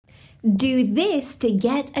Do this to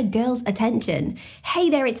get a girl's attention. Hey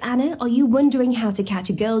there, it's Anna. Are you wondering how to catch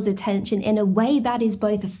a girl's attention in a way that is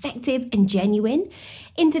both effective and genuine?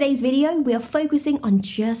 In today's video, we are focusing on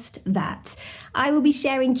just that. I will be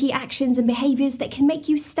sharing key actions and behaviors that can make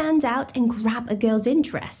you stand out and grab a girl's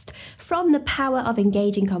interest, from the power of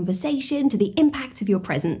engaging conversation to the impact of your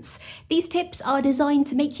presence. These tips are designed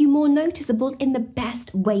to make you more noticeable in the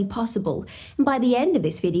best way possible. And by the end of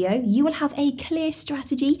this video, you will have a clear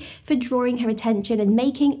strategy for drawing her attention and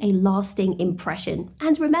making a lasting impression.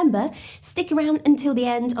 And remember, stick around until the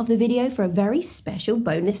end of the video for a very special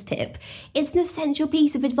bonus tip. It's an essential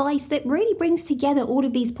piece of advice that really brings together all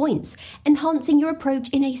of these points, enhancing your approach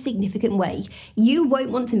in a significant way. You won't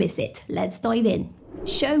want to miss it. Let's dive in.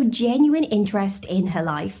 Show genuine interest in her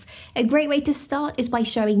life. A great way to start is by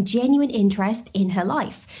showing genuine interest in her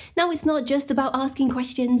life. Now, it's not just about asking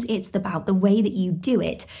questions, it's about the way that you do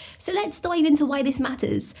it. So let's dive into why this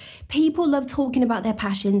matters. People love talking about their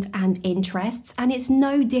passions and interests, and it's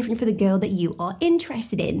no different for the girl that you are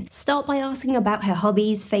interested in. Start by asking about her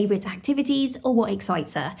hobbies, favorite activities, or what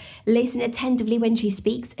excites her. Listen attentively when she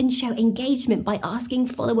speaks and show engagement by asking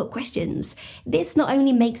follow-up questions. This not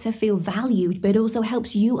only makes her feel valued, but also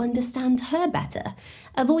helps you understand her better.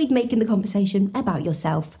 Avoid making the conversation about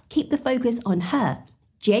yourself. Keep the focus on her.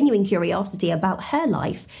 Genuine curiosity about her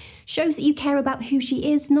life shows that you care about who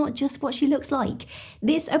she is, not just what she looks like.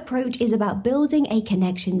 This approach is about building a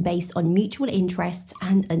connection based on mutual interests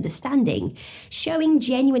and understanding. Showing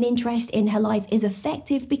genuine interest in her life is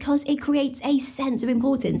effective because it creates a sense of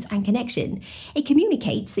importance and connection. It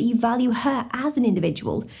communicates that you value her as an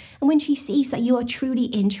individual, and when she sees that you are truly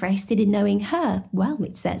interested in knowing her, well,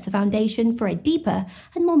 it sets a foundation for a deeper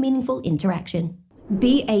and more meaningful interaction.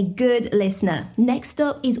 Be a good listener. Next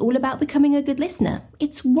up is all about becoming a good listener.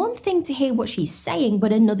 It's one thing to hear what she's saying,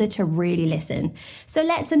 but another to really listen. So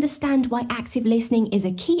let's understand why active listening is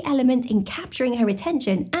a key element in capturing her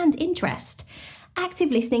attention and interest.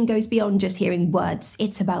 Active listening goes beyond just hearing words.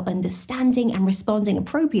 It's about understanding and responding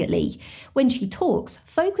appropriately. When she talks,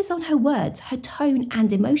 focus on her words, her tone,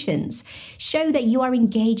 and emotions. Show that you are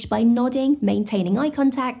engaged by nodding, maintaining eye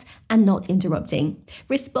contact, and not interrupting.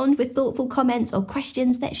 Respond with thoughtful comments or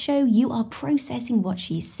questions that show you are processing what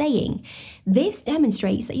she's saying. This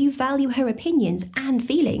demonstrates that you value her opinions and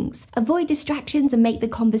feelings. Avoid distractions and make the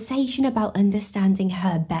conversation about understanding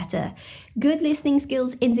her better. Good listening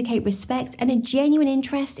skills indicate respect and a genuine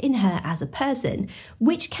interest in her as a person,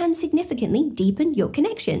 which can significantly deepen your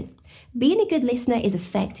connection. Being a good listener is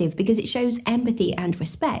effective because it shows empathy and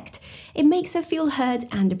respect. It makes her feel heard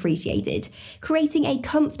and appreciated, creating a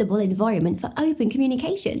comfortable environment for open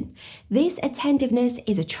communication. This attentiveness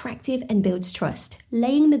is attractive and builds trust,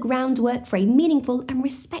 laying the groundwork for a meaningful and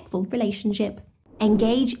respectful relationship.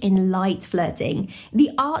 Engage in light flirting.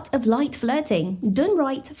 The art of light flirting. Done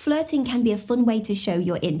right, flirting can be a fun way to show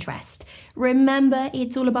your interest. Remember,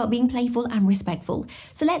 it's all about being playful and respectful.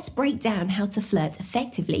 So let's break down how to flirt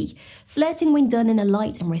effectively. Flirting, when done in a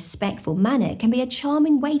light and respectful manner, can be a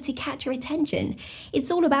charming way to catch your attention.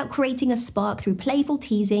 It's all about creating a spark through playful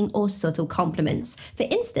teasing or subtle compliments. For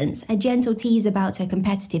instance, a gentle tease about her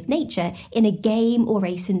competitive nature in a game or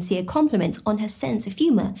a sincere compliment on her sense of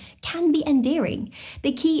humor can be endearing.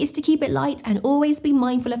 The key is to keep it light and always be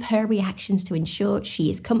mindful of her reactions to ensure she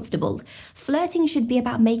is comfortable. Flirting should be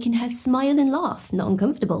about making her smile and laugh, not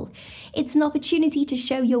uncomfortable. It's an opportunity to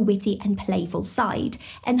show your witty and playful side,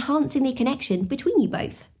 enhancing the connection between you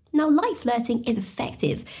both. Now, light flirting is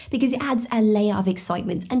effective because it adds a layer of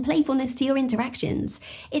excitement and playfulness to your interactions.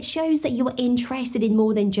 It shows that you are interested in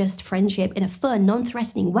more than just friendship in a fun,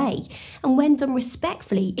 non-threatening way. And when done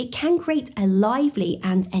respectfully, it can create a lively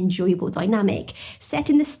and enjoyable dynamic,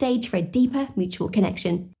 setting the stage for a deeper mutual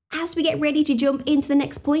connection. As we get ready to jump into the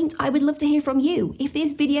next point, I would love to hear from you. If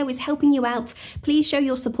this video is helping you out, please show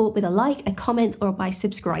your support with a like, a comment, or by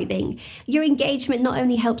subscribing. Your engagement not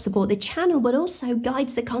only helps support the channel, but also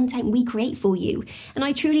guides the content we create for you. And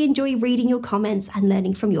I truly enjoy reading your comments and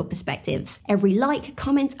learning from your perspectives. Every like,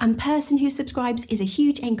 comment, and person who subscribes is a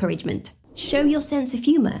huge encouragement. Show your sense of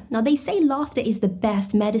humor. Now, they say laughter is the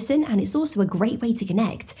best medicine, and it's also a great way to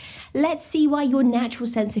connect. Let's see why your natural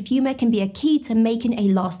sense of humor can be a key to making a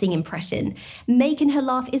lasting impression. Making her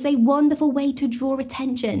laugh is a wonderful way to draw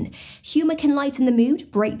attention. Humor can lighten the mood,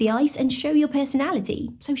 break the ice, and show your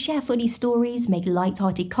personality. So share funny stories, make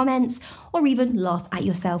light-hearted comments, or even laugh at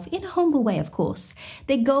yourself in a humble way, of course.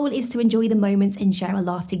 The goal is to enjoy the moment and share a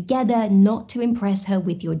laugh together, not to impress her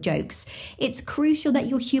with your jokes. It's crucial that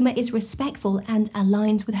your humor is respectful respectful and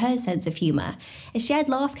aligns with her sense of humour. A shared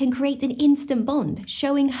laugh can create an instant bond,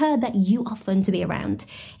 showing her that you are fun to be around.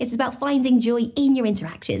 It's about finding joy in your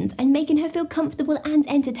interactions and making her feel comfortable and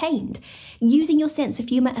entertained. Using your sense of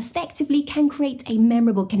humour effectively can create a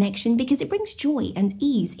memorable connection because it brings joy and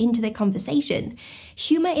ease into their conversation.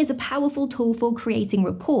 Humour is a powerful tool for creating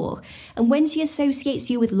rapport, and when she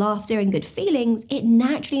associates you with laughter and good feelings, it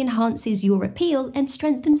naturally enhances your appeal and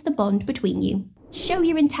strengthens the bond between you. Show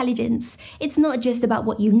your intelligence. It's not just about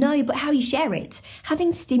what you know, but how you share it.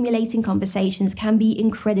 Having stimulating conversations can be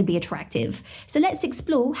incredibly attractive. So let's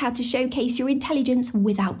explore how to showcase your intelligence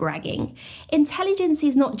without bragging. Intelligence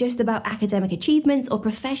is not just about academic achievements or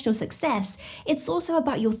professional success. It's also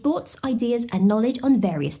about your thoughts, ideas, and knowledge on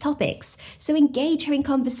various topics. So engage her in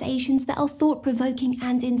conversations that are thought-provoking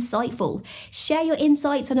and insightful. Share your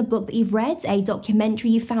insights on a book that you've read, a documentary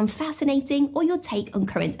you found fascinating, or your take on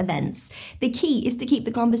current events. The key is to keep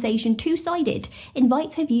the conversation two-sided,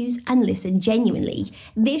 invite her views and listen genuinely.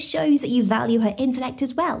 This shows that you value her intellect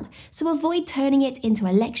as well, so avoid turning it into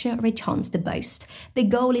a lecture or a chance to boast. The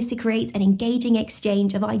goal is to create an engaging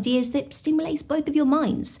exchange of ideas that stimulates both of your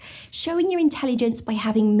minds. Showing your intelligence by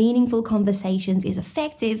having meaningful conversations is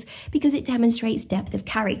effective because it demonstrates depth of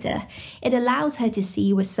character. It allows her to see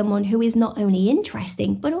you as someone who is not only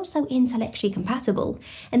interesting but also intellectually compatible,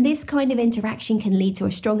 and this kind of interaction can lead to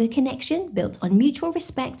a stronger connection built on mutual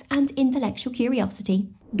respect and intellectual curiosity.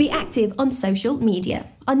 Be active on social media.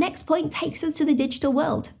 Our next point takes us to the digital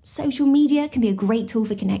world. Social media can be a great tool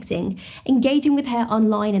for connecting. Engaging with her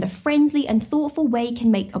online in a friendly and thoughtful way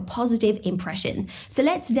can make a positive impression. So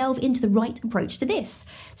let's delve into the right approach to this.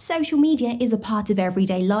 Social media is a part of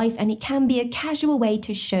everyday life, and it can be a casual way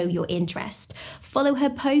to show your interest. Follow her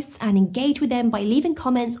posts and engage with them by leaving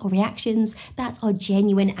comments or reactions that are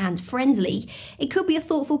genuine and friendly. It could be a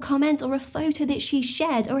thoughtful comment or a photo that she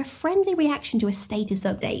shared, or a friendly reaction to a status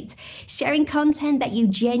update. Sharing content that you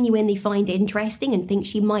genuinely find interesting and think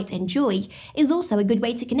she might enjoy is also a good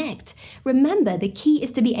way to connect. Remember, the key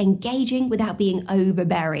is to be engaging without being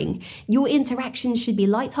overbearing. Your interactions should be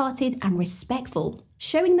lighthearted and respectful,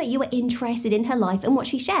 showing that you are interested in her life and what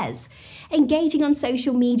she shares. Engaging on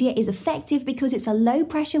social media is effective because it's a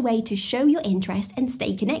low-pressure way to show your interest and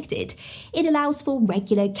stay connected. It allows for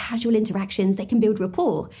regular, casual interactions that can build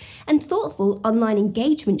rapport. And thoughtful online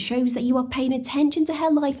engagement shows that you are paying attention to her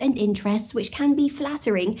life and interests, which can be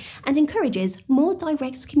flattering and encourages more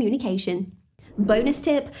direct communication. Bonus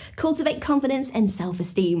tip: cultivate confidence and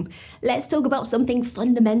self-esteem. Let's talk about something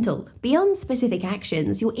fundamental. Beyond specific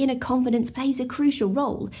actions, your inner confidence plays a crucial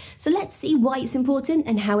role. So let's see why it's important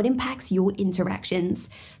and how it impacts your interactions.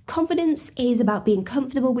 Confidence is about being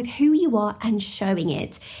comfortable with who you are and showing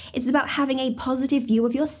it. It's about having a positive view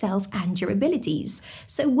of yourself and your abilities.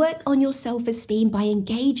 So work on your self-esteem by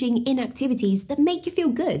engaging in activities that make you feel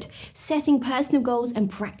good, setting personal goals and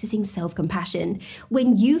practicing self-compassion.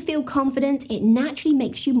 When you feel confident, it naturally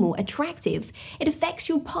makes you more attractive. It affects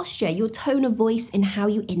your posture, your tone of voice, and how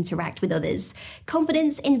you interact with others.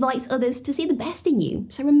 Confidence invites others to see the best in you.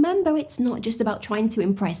 So remember, it's not just about trying to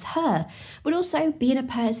impress her, but also being a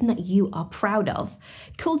person that you are proud of.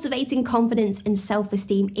 Cultivating confidence and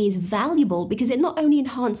self-esteem is valuable because it not only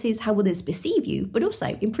enhances how others perceive you, but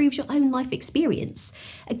also improves your own life experience.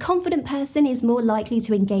 A confident person is more likely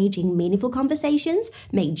to engage in meaningful conversations,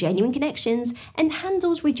 make genuine connections, and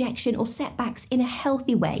handles rejection or setbacks in a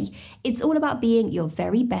healthy way. It's all about being your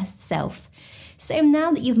very best self. So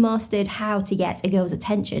now that you've mastered how to get a girl's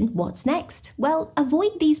attention, what's next? Well,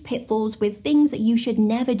 avoid these pitfalls with things that you should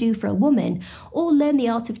never do for a woman, or learn the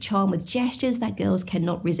art of charm with gestures that girls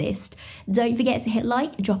cannot resist. Don't forget to hit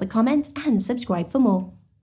like, drop a comment, and subscribe for more.